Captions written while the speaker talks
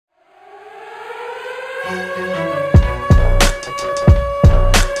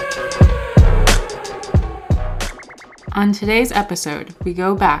On today's episode, we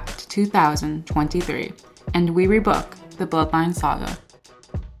go back to 2023, and we rebook the Bloodline saga.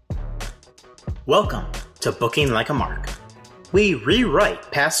 Welcome to Booking Like a Mark. We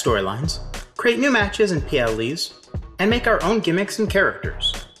rewrite past storylines, create new matches and PLEs, and make our own gimmicks and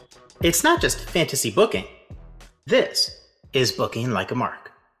characters. It's not just fantasy booking. This is Booking Like a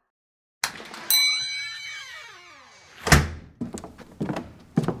Mark.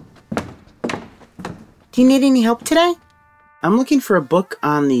 Do you need any help today? I'm looking for a book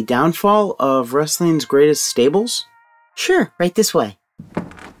on the downfall of wrestling's greatest stables. Sure, right this way.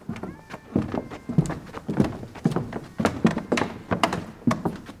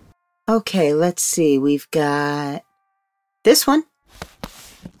 Okay, let's see. We've got this one.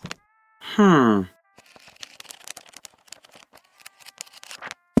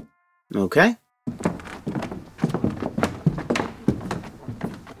 Okay.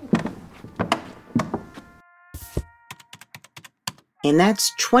 And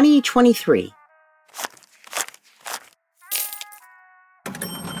that's 2023.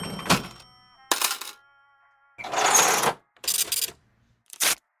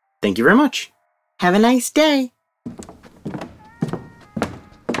 Thank you very much. Have a nice day.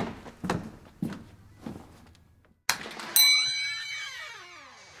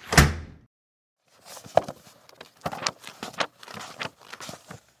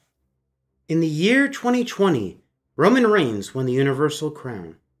 In the year 2020, Roman Reigns won the Universal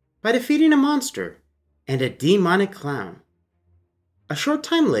Crown by defeating a monster and a demonic clown. A short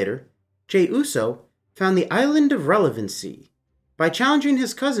time later, Jey Uso found the Island of Relevancy by challenging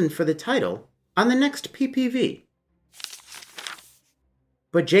his cousin for the title on the next PPV.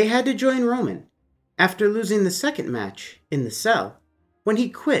 But Jey had to join Roman after losing the second match in the Cell when he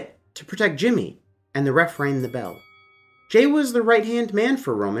quit to protect Jimmy and the ref rang the bell. Jey was the right-hand man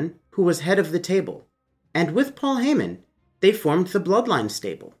for Roman, who was head of the table, and with Paul Heyman, they formed the Bloodline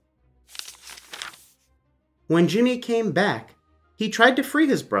stable. When Jimmy came back, he tried to free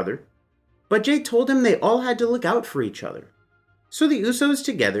his brother, but Jey told him they all had to look out for each other. So the Usos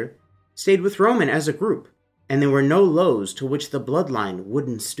together stayed with Roman as a group, and there were no lows to which the Bloodline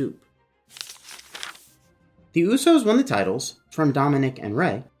wouldn't stoop. The Usos won the titles from Dominic and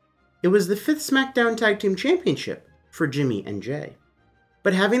Rey. It was the 5th SmackDown Tag Team Championship for Jimmy and Jey.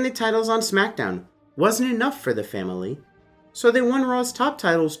 But having the titles on SmackDown wasn't enough for the family, so they won Raw's top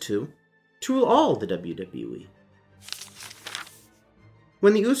titles too, to rule all the WWE.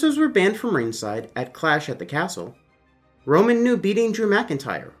 When the Usos were banned from ringside at Clash at the Castle, Roman knew beating Drew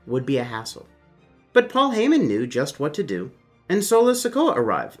McIntyre would be a hassle. But Paul Heyman knew just what to do, and Solo Sikoa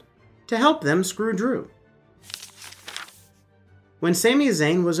arrived to help them screw Drew. When Sami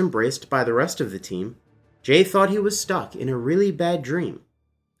Zayn was embraced by the rest of the team, Jey thought he was stuck in a really bad dream.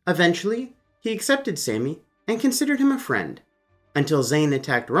 Eventually, he accepted Sami and considered him a friend, until Zayn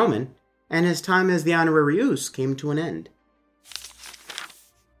attacked Roman, and his time as the honorary Us came to an end.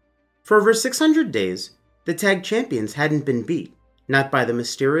 For over 600 days, the tag champions hadn't been beat, not by the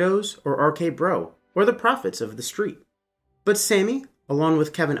Mysterios or RK Bro, or the Prophets of the Street. But Sami, along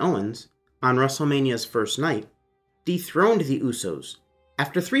with Kevin Owens, on WrestleMania's first night, dethroned the Usos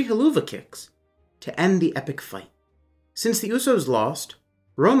after 3 Helluva kicks to end the epic fight. Since the Usos lost,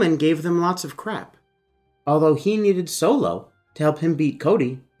 Roman gave them lots of crap, although he needed Solo to help him beat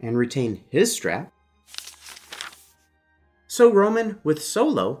Cody and retain his strap. So Roman, with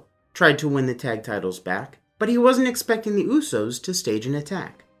Solo, tried to win the tag titles back, but he wasn't expecting the Usos to stage an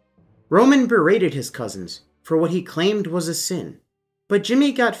attack. Roman berated his cousins for what he claimed was a sin, but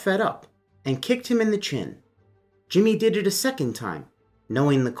Jimmy got fed up and kicked him in the chin. Jimmy did it a second time,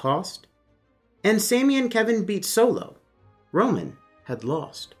 knowing the cost, and Sami and Kevin beat Solo. Roman had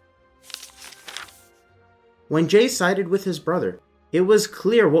lost. When Jey sided with his brother, it was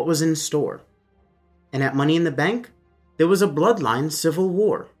clear what was in store. And at Money in the Bank, there was a Bloodline civil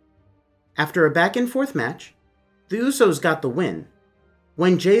war. After a back-and-forth match, the Usos got the win,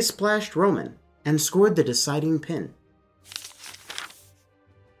 when Jey splashed Roman and scored the deciding pin.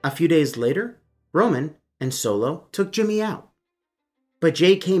 A few days later, Roman and Solo took Jimmy out. But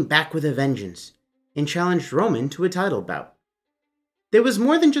Jey came back with a vengeance and challenged Roman to a title bout. There was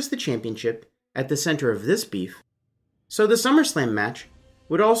more than just the championship at the center of this beef, so the SummerSlam match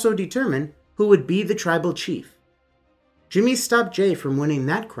would also determine who would be the tribal chief. Jimmy stopped Jey from winning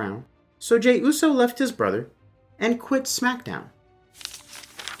that crown, so Jey Uso left his brother and quit SmackDown.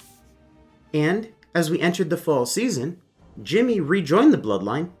 And, as we entered the fall season, Jimmy rejoined the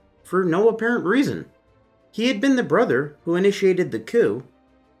Bloodline for no apparent reason. He had been the brother who initiated the coup,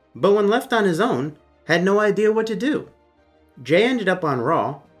 but when left on his own, had no idea what to do. Jay ended up on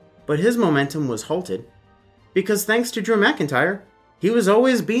Raw, but his momentum was halted because thanks to Drew McIntyre, he was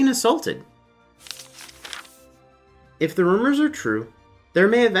always being assaulted. If the rumors are true, there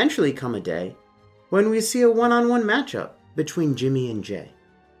may eventually come a day when we see a one-on-one matchup between Jimmy and Jay.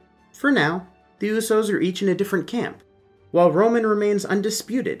 For now, the Usos are each in a different camp, while Roman remains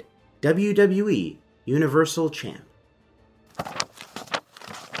undisputed WWE Universal Champ.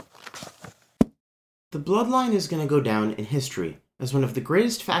 The Bloodline is going to go down in history as one of the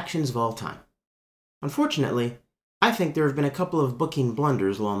greatest factions of all time. Unfortunately, I think there have been a couple of booking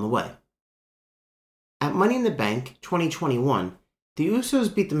blunders along the way. At Money in the Bank 2021, the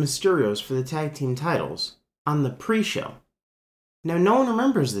Usos beat the Mysterios for the tag team titles on the pre-show. Now, no one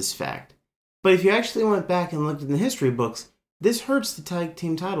remembers this fact, but if you actually went back and looked in the history books, this hurts the tag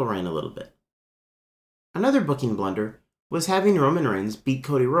team title reign a little bit. Another booking blunder was having Roman Reigns beat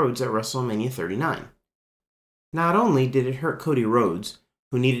Cody Rhodes at WrestleMania 39. Not only did it hurt Cody Rhodes,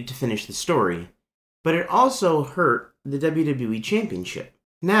 who needed to finish the story, but it also hurt the WWE Championship.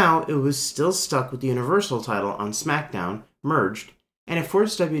 Now, it was still stuck with the Universal title on SmackDown, merged, and it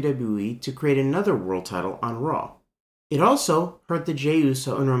forced WWE to create another world title on Raw. It also hurt the Jey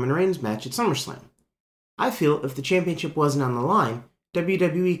Uso and Roman Reigns match at SummerSlam. I feel if the championship wasn't on the line,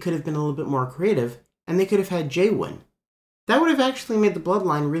 WWE could have been a little bit more creative, and they could have had Jey win. That would have actually made the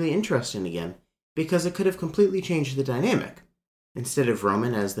Bloodline really interesting again, because it could have completely changed the dynamic. Instead of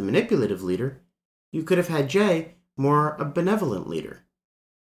Roman as the manipulative leader, you could have had Jey more a benevolent leader.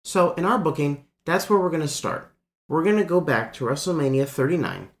 So in our booking, that's where we're going to start. We're going to go back to WrestleMania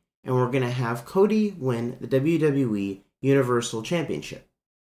 39, and we're going to have Cody win the WWE Universal Championship.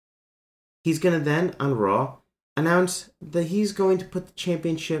 He's going to then, on Raw, announce that he's going to put the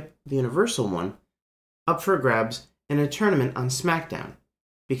championship, the Universal one, up for grabs in a tournament on SmackDown,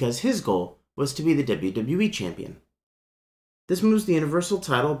 because his goal was to be the WWE Champion. This moves the Universal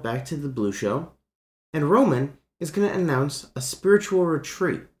title back to the Blue Show, and Roman is going to announce a spiritual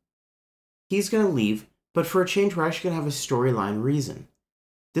retreat. He's going to leave, but for a change we're actually going to have a storyline reason.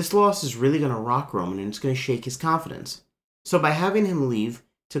 This loss is really going to rock Roman and it's going to shake his confidence. So by having him leave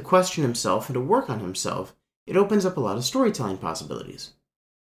to question himself and to work on himself, it opens up a lot of storytelling possibilities.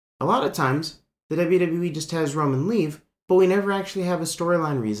 A lot of times, the WWE just has Roman leave, but we never actually have a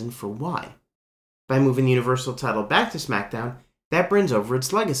storyline reason for why. By moving the Universal title back to SmackDown, that brings over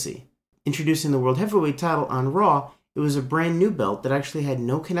its legacy. Introducing the World Heavyweight title on Raw, it was a brand new belt that actually had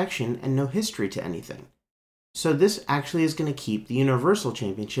no connection and no history to anything. So this actually is going to keep the Universal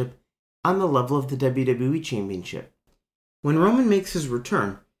Championship on the level of the WWE Championship. When Roman makes his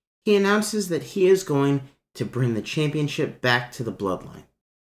return, he announces that he is going to bring the championship back to the Bloodline,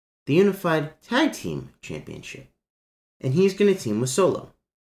 the Unified Tag Team Championship, and he's going to team with Solo.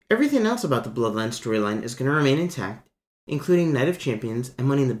 Everything else about the Bloodline storyline is going to remain intact, including Night of Champions and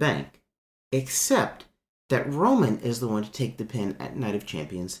Money in the Bank, except that Roman is the one to take the pin at Night of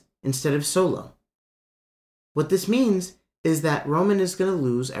Champions instead of Solo. What this means is that Roman is going to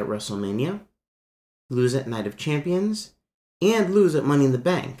lose at WrestleMania, lose at Night of Champions, and lose at Money in the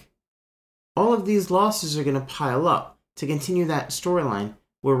Bank. All of these losses are going to pile up to continue that storyline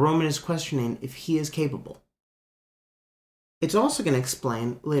where Roman is questioning if he is capable. It's also going to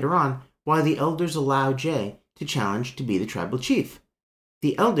explain later on why the Elders allow Jey to challenge to be the Tribal Chief.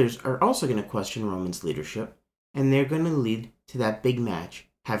 The Elders are also going to question Roman's leadership, and they're going to lead to that big match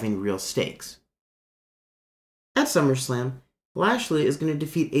having real stakes. At SummerSlam, Lashley is going to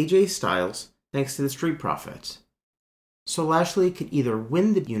defeat AJ Styles thanks to the Street Profits. So Lashley could either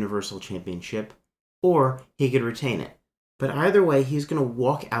win the Universal Championship, or he could retain it. But either way, he's going to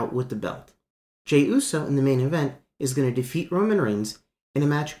walk out with the belt. Jey Uso in the main event is going to defeat Roman Reigns in a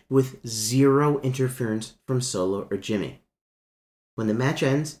match with zero interference from Solo or Jimmy. When the match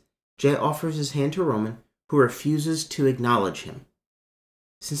ends, Jey offers his hand to Roman, who refuses to acknowledge him.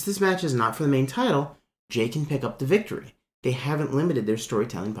 Since this match is not for the main title, Jey can pick up the victory. They haven't limited their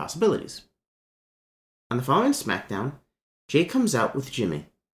storytelling possibilities. On the following SmackDown, Jey comes out with Jimmy.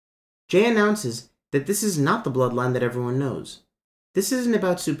 Jey announces that this is not the Bloodline that everyone knows. This isn't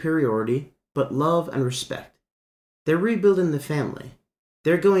about superiority, but love and respect. They're rebuilding the family.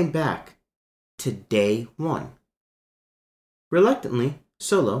 They're going back to day one. Reluctantly,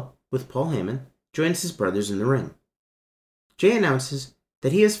 Solo, with Paul Heyman, joins his brothers in the ring. Jey announces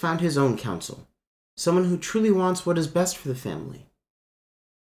that he has found his own counsel, someone who truly wants what is best for the family.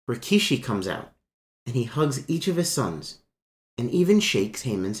 Rikishi comes out, and he hugs each of his sons, and even shakes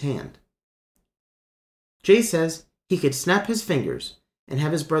Heyman's hand. Jey says he could snap his fingers and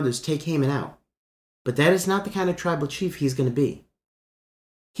have his brothers take Heyman out, but that is not the kind of tribal chief he's going to be.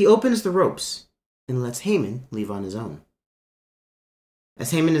 He opens the ropes, and lets Heyman leave on his own.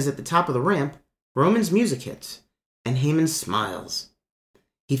 As Heyman is at the top of the ramp, Roman's music hits, and Heyman smiles.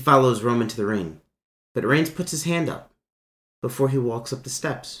 He follows Roman to the ring, but Reigns puts his hand up before he walks up the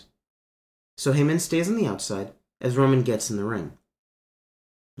steps. So Heyman stays on the outside as Roman gets in the ring.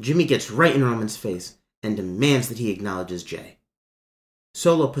 Jimmy gets right in Roman's face and demands that he acknowledges Jay.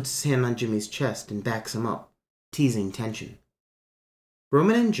 Solo puts his hand on Jimmy's chest and backs him up, teasing tension.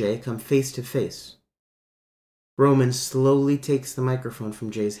 Roman and Jay come face to face. Roman slowly takes the microphone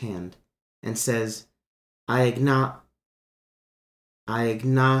from Jay's hand and says, I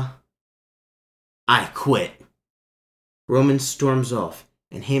quit. Roman storms off,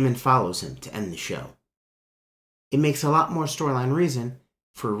 and Heyman follows him to end the show. It makes a lot more storyline reason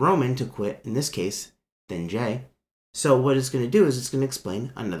for Roman to quit, in this case, than Jay. So what it's going to do is it's going to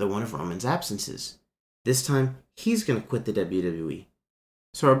explain another one of Roman's absences. This time, he's going to quit the WWE.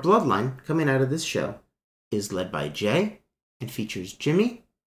 So our bloodline coming out of this show is led by Jay and features Jimmy,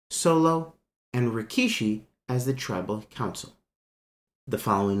 Solo, and Rikishi as the tribal council. The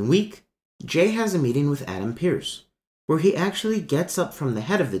following week, Jay has a meeting with Adam Pearce, where he actually gets up from the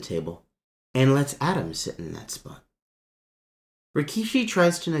head of the table and lets Adam sit in that spot. Rikishi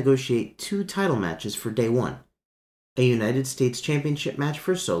tries to negotiate 2 title matches for day 1, a United States Championship match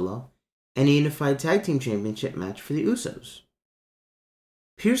for Solo, and a Unified Tag Team Championship match for the Usos.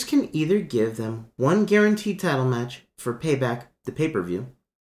 Pearce can either give them 1 guaranteed title match for Payback, the pay-per-view,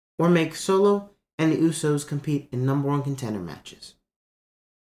 or make Solo and the Usos compete in number 1 contender matches.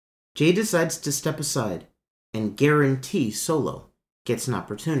 Jay decides to step aside and guarantee Solo gets an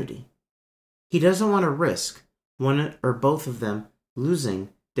opportunity. He doesn't want to risk one or both of them losing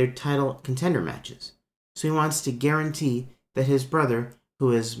their title contender matches, so he wants to guarantee that his brother,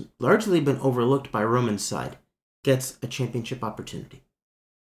 who has largely been overlooked by Roman's side, gets a championship opportunity.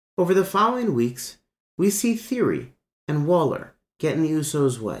 Over the following weeks, we see Theory and Waller get in the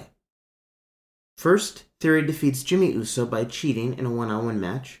Usos' way. First, Theory defeats Jimmy Uso by cheating in a 1-on-1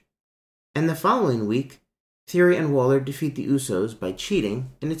 match, and the following week, Theory and Waller defeat the Usos by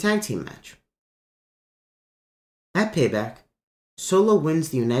cheating in a tag team match. At Payback, Solo wins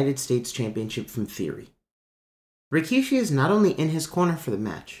the United States Championship from Theory. Rikishi is not only in his corner for the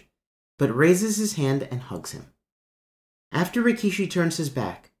match, but raises his hand and hugs him. After Rikishi turns his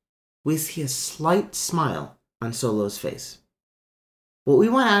back, we see a slight smile on Solo's face. What we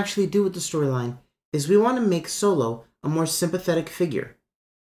want to actually do with the storyline is we want to make Solo a more sympathetic figure.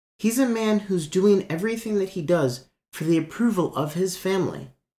 He's a man who's doing everything that he does for the approval of his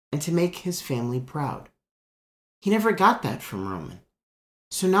family and to make his family proud. He never got that from Roman.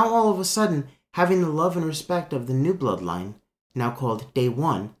 So now all of a sudden, having the love and respect of the new bloodline, now called Day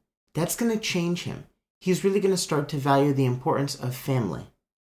 1, that's going to change him. He's really going to start to value the importance of family.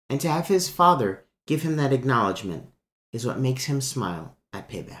 And to have his father give him that acknowledgement is what makes him smile at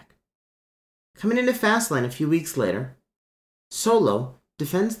Payback. Coming into Fastlane a few weeks later, Solo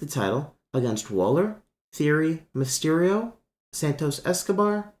defends the title against Waller, Theory, Mysterio, Santos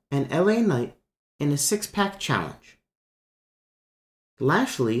Escobar, and LA Knight in a 6-pack challenge.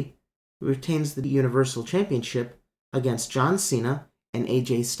 Lashley retains the Universal Championship against John Cena and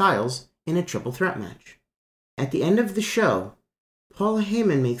AJ Styles in a triple threat match. At the end of the show, Paul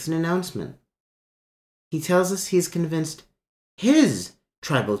Heyman makes an announcement. He tells us he's convinced his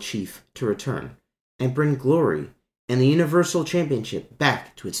tribal chief to return and bring glory and the Universal Championship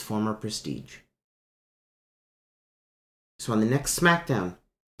back to its former prestige. So on the next SmackDown,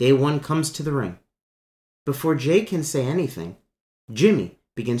 Day 1 comes to the ring. Before Jay can say anything, Jimmy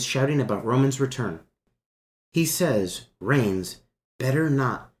begins shouting about Roman's return. He says Reigns better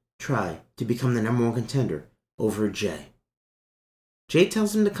not try to become the number 1 contender over Jay. Jay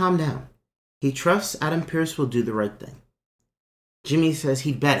tells him to calm down. He trusts Adam Pearce will do the right thing. Jimmy says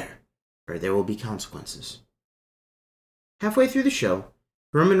he'd better, or there will be consequences. Halfway through the show,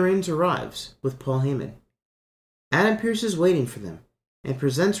 Roman Reigns arrives with Paul Heyman. Adam Pearce is waiting for them and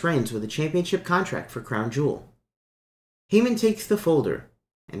presents Reigns with a championship contract for Crown Jewel. Heyman takes the folder,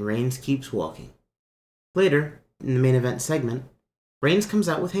 and Reigns keeps walking. Later, in the main event segment, Reigns comes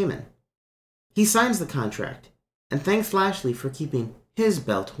out with Heyman. He signs the contract and thanks Lashley for keeping his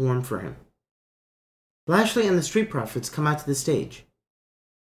belt warm for him. Lashley and the Street Profits come out to the stage.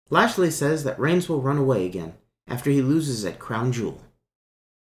 Lashley says that Reigns will run away again after he loses at Crown Jewel.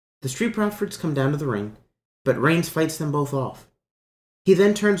 The Street Profits come down to the ring, but Reigns fights them both off. He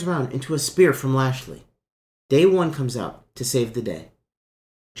then turns around into a spear from Lashley. Day 1 comes out to save the day.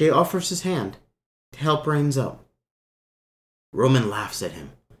 Jay offers his hand to help Reigns up. Roman laughs at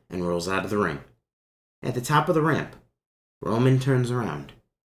him and rolls out of the ring. At the top of the ramp, Roman turns around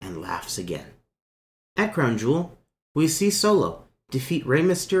and laughs again. At Crown Jewel, we see Solo defeat Rey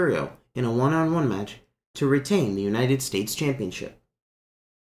Mysterio in a one-on-one match to retain the United States Championship.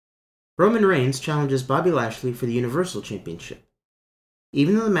 Roman Reigns challenges Bobby Lashley for the Universal Championship.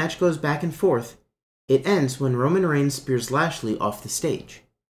 Even though the match goes back and forth, it ends when Roman Reigns spears Lashley off the stage.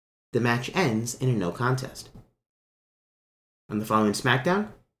 The match ends in a no contest. On the following SmackDown,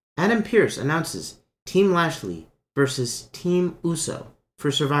 Adam Pearce announces Team Lashley versus Team Uso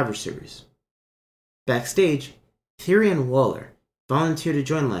for Survivor Series. Backstage, Theory and Waller volunteer to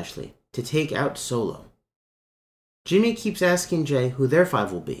join Lashley to take out Solo. Jimmy keeps asking Jay who their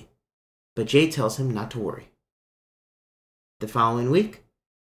five will be, but Jay tells him not to worry. The following week,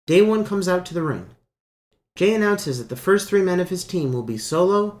 Day One comes out to the ring. Jay announces that the first three men of his team will be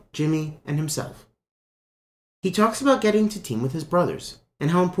Solo, Jimmy, and himself. He talks about getting to team with his brothers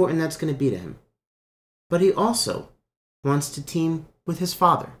and how important that's going to be to him. But he also wants to team with his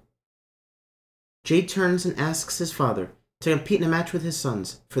father. Jay turns and asks his father to compete in a match with his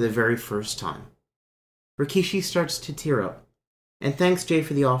sons for the very first time. Rikishi starts to tear up and thanks Jay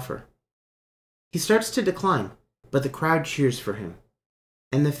for the offer. He starts to decline, but the crowd cheers for him,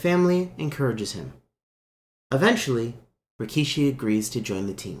 and the family encourages him. Eventually, Rikishi agrees to join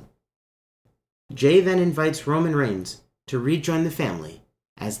the team. Jay then invites Roman Reigns to rejoin the family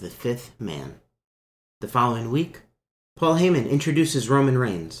as the fifth man. The following week, Paul Heyman introduces Roman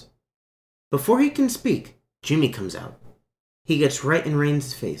Reigns. Before he can speak, Jimmy comes out. He gets right in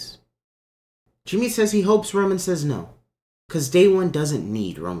Reigns' face. Jimmy says he hopes Roman says no, because Day One doesn't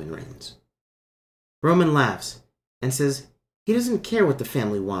need Roman Reigns. Roman laughs and says he doesn't care what the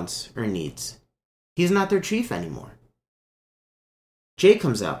family wants or needs. He's not their chief anymore. Jay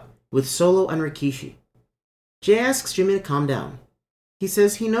comes out with Solo and Rikishi. Jay asks Jimmy to calm down. He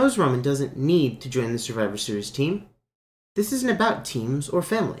says he knows Roman doesn't need to join the Survivor Series team. This isn't about teams or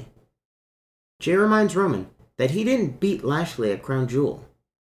family. Jay reminds Roman that he didn't beat Lashley at Crown Jewel.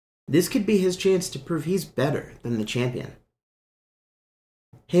 This could be his chance to prove he's better than the champion.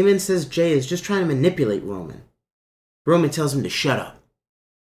 Heyman says Jay is just trying to manipulate Roman. Roman tells him to shut up.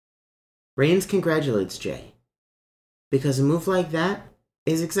 Reigns congratulates Jay, because a move like that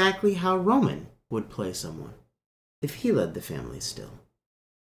is exactly how Roman would play someone if he led the family still.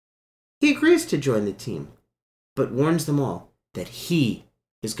 He agrees to join the team, but warns them all that he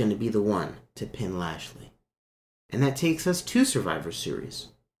is going to be the one to pin Lashley. And that takes us to Survivor Series.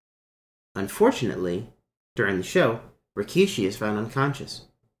 Unfortunately, during the show, Rikishi is found unconscious.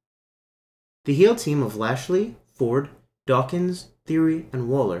 The heel team of Lashley, Ford, Dawkins, Theory, and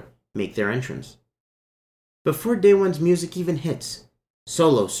Waller make their entrance. Before Day One's music even hits,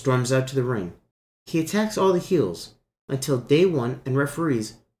 Solo storms out to the ring. He attacks all the heels until Day One and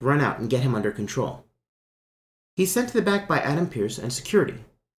referees run out and get him under control. He's sent to the back by Adam Pearce and security.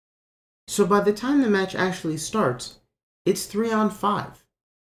 So by the time the match actually starts, it's 3-on-5.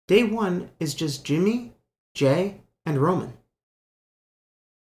 Day One is just Jimmy, Jay, and Roman.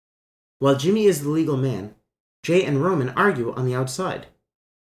 While Jimmy is the legal man, Jay and Roman argue on the outside.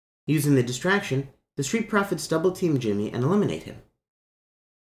 Using the distraction, the Street Profits double-team Jimmy and eliminate him.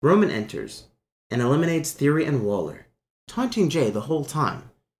 Roman enters and eliminates Theory and Waller, taunting Jay the whole time,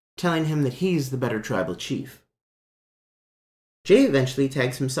 telling him that he's the better tribal chief. Jay eventually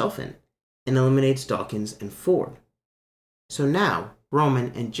tags himself in and eliminates Dawkins and Ford. So now,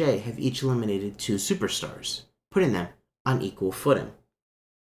 Roman and Jay have each eliminated 2 superstars, putting them on equal footing.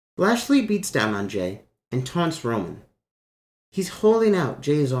 Lashley beats down on Jay and taunts Roman. He's holding out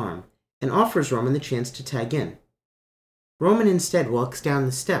Jay's arm and offers Roman the chance to tag in. Roman instead walks down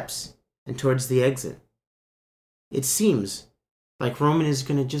the steps and towards the exit. It seems like Roman is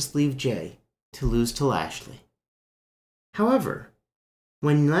going to just leave Jay to lose to Lashley. However,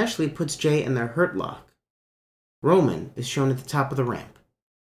 when Lashley puts Jay in their hurt lock, Roman is shown at the top of the ramp.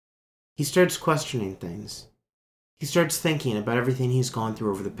 He starts questioning things. He starts thinking about everything he's gone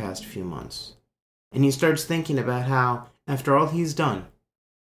through over the past few months. And he starts thinking about how, after all he's done,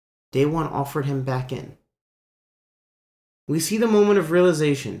 Day One offered him back in. We see the moment of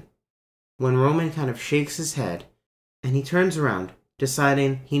realization when Roman kind of shakes his head and he turns around,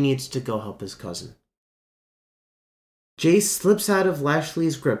 deciding he needs to go help his cousin. Jay slips out of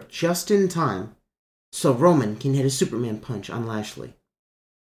Lashley's grip just in time so Roman can hit a Superman punch on Lashley.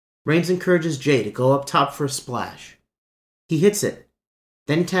 Reigns encourages Jay to go up top for a splash. He hits it,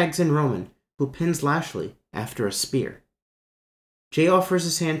 then tags in Roman, who pins Lashley after a spear. Jay offers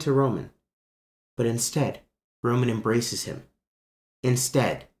his hand to Roman, but instead, Roman embraces him.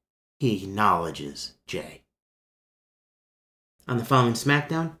 Instead, he acknowledges Jay. On the following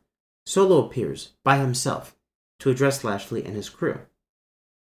SmackDown, Solo appears by himself to address Lashley and his crew.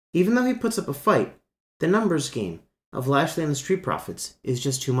 Even though he puts up a fight, the numbers game of Lashley and the Street Profits is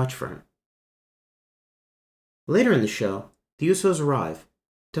just too much for him. Later in the show, the Usos arrive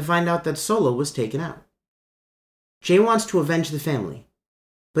to find out that Solo was taken out. Jay wants to avenge the family,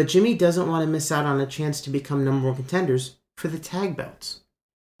 but Jimmy doesn't want to miss out on a chance to become number one contenders for the tag belts.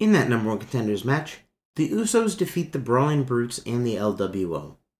 In that number one contenders match, the Usos defeat the Brawling Brutes and the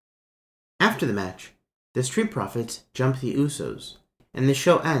LWO. After the match, the Street Profits jump the Usos, and the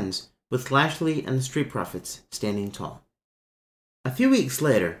show ends with Lashley and the Street Profits standing tall. A few weeks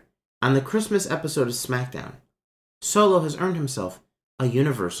later, on the Christmas episode of SmackDown, Solo has earned himself a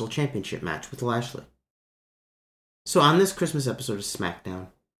Universal Championship match with Lashley. So on this Christmas episode of SmackDown,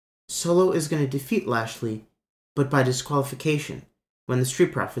 Solo is going to defeat Lashley, but by disqualification when the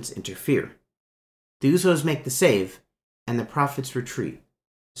Street Profits interfere. The Usos make the save, and the Profits retreat,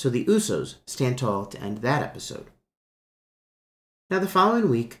 so the Usos stand tall to end that episode. Now the following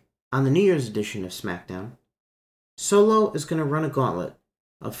week, on the New Year's edition of SmackDown, Solo is going to run a gauntlet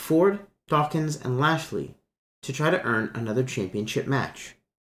of Ford, Dawkins, and Lashley to try to earn another championship match.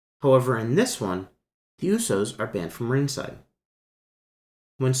 However, in this one, the Usos are banned from ringside.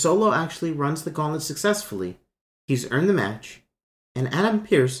 When Solo actually runs the gauntlet successfully, he's earned the match, and Adam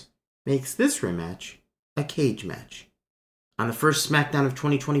Pearce makes this rematch a cage match. On the first SmackDown of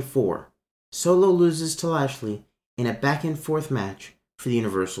 2024, Solo loses to Lashley in a back-and-forth match for the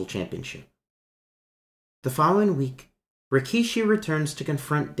Universal Championship. The following week, Rikishi returns to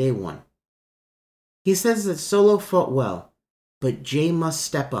confront Day One. He says that Solo fought well, but Jay must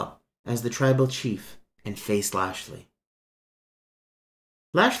step up as the tribal chief and face Lashley.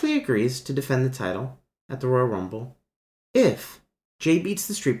 Lashley agrees to defend the title at the Royal Rumble if Jay beats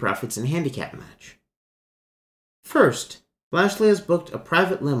the Street Profits in a handicap match. First, Lashley has booked a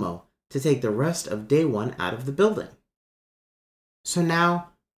private limo to take the rest of Day One out of the building. So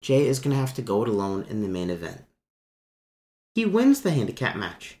now, Jay is going to have to go it alone in the main event. He wins the handicap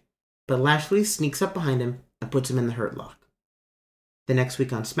match, but Lashley sneaks up behind him and puts him in the Hurt Lock. The next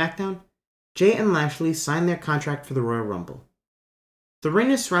week on SmackDown, Jay and Lashley sign their contract for the Royal Rumble. The ring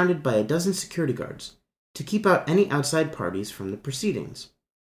is surrounded by a dozen security guards to keep out any outside parties from the proceedings.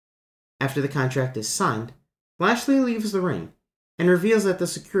 After the contract is signed, Lashley leaves the ring and reveals that the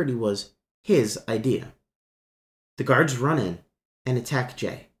security was his idea. The guards run in and attack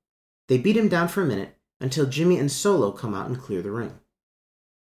Jay. They beat him down for a minute until Jimmy and Solo come out and clear the ring.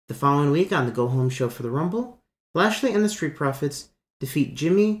 The following week on the Go Home show for the Rumble, Lashley and the Street Profits defeat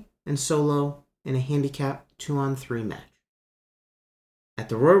Jimmy and Solo in a handicap 2-on-3 match. At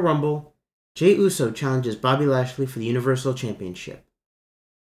the Royal Rumble, Jey Uso challenges Bobby Lashley for the Universal Championship.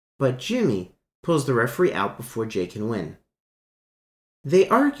 But Jimmy pulls the referee out before Jay can win. They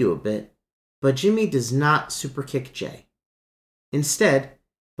argue a bit, but Jimmy does not superkick Jay. Instead,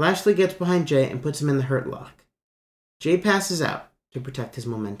 Lashley gets behind Jay and puts him in the Hurt Lock. Jay passes out to protect his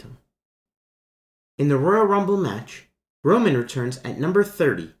momentum. In the Royal Rumble match, Roman returns at number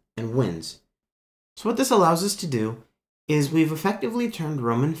 30 and wins. So what this allows us to do is we've effectively turned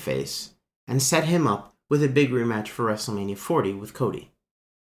Roman face and set him up with a big rematch for WrestleMania 40 with Cody.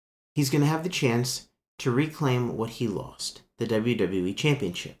 He's going to have the chance to reclaim what he lost, the WWE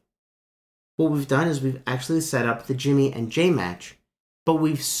Championship. What we've done is we've actually set up the Jimmy and Jay match, but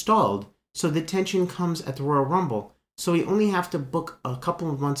we've stalled so the tension comes at the Royal Rumble, so we only have to book a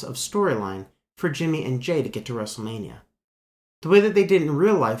couple of months of storyline for Jimmy and Jay to get to WrestleMania. The way that they did in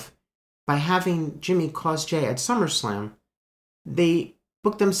real life, by having Jimmy cause Jay at SummerSlam, they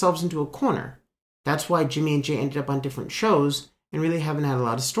booked themselves into a corner. That's why Jimmy and Jay ended up on different shows and really haven't had a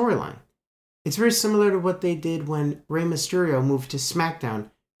lot of storyline. It's very similar to what they did when Rey Mysterio moved to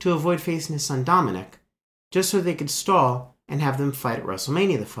SmackDown to avoid facing his son Dominic, just so they could stall and have them fight at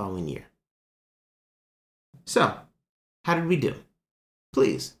WrestleMania the following year. So, how did we do?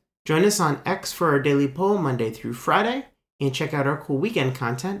 Please, join us on X for our daily poll Monday through Friday, and check out our cool weekend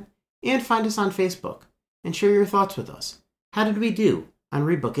content, and find us on Facebook, and share your thoughts with us. How did we do on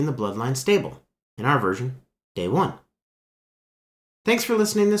Rebooking the Bloodline stable? In our version, Day 1. Thanks for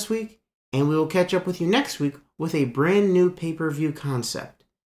listening this week, and we will catch up with you next week with a brand new pay-per-view concept.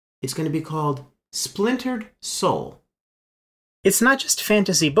 It's going to be called Splintered Soul. It's not just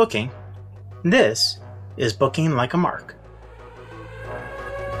fantasy booking. This is booking like a mark.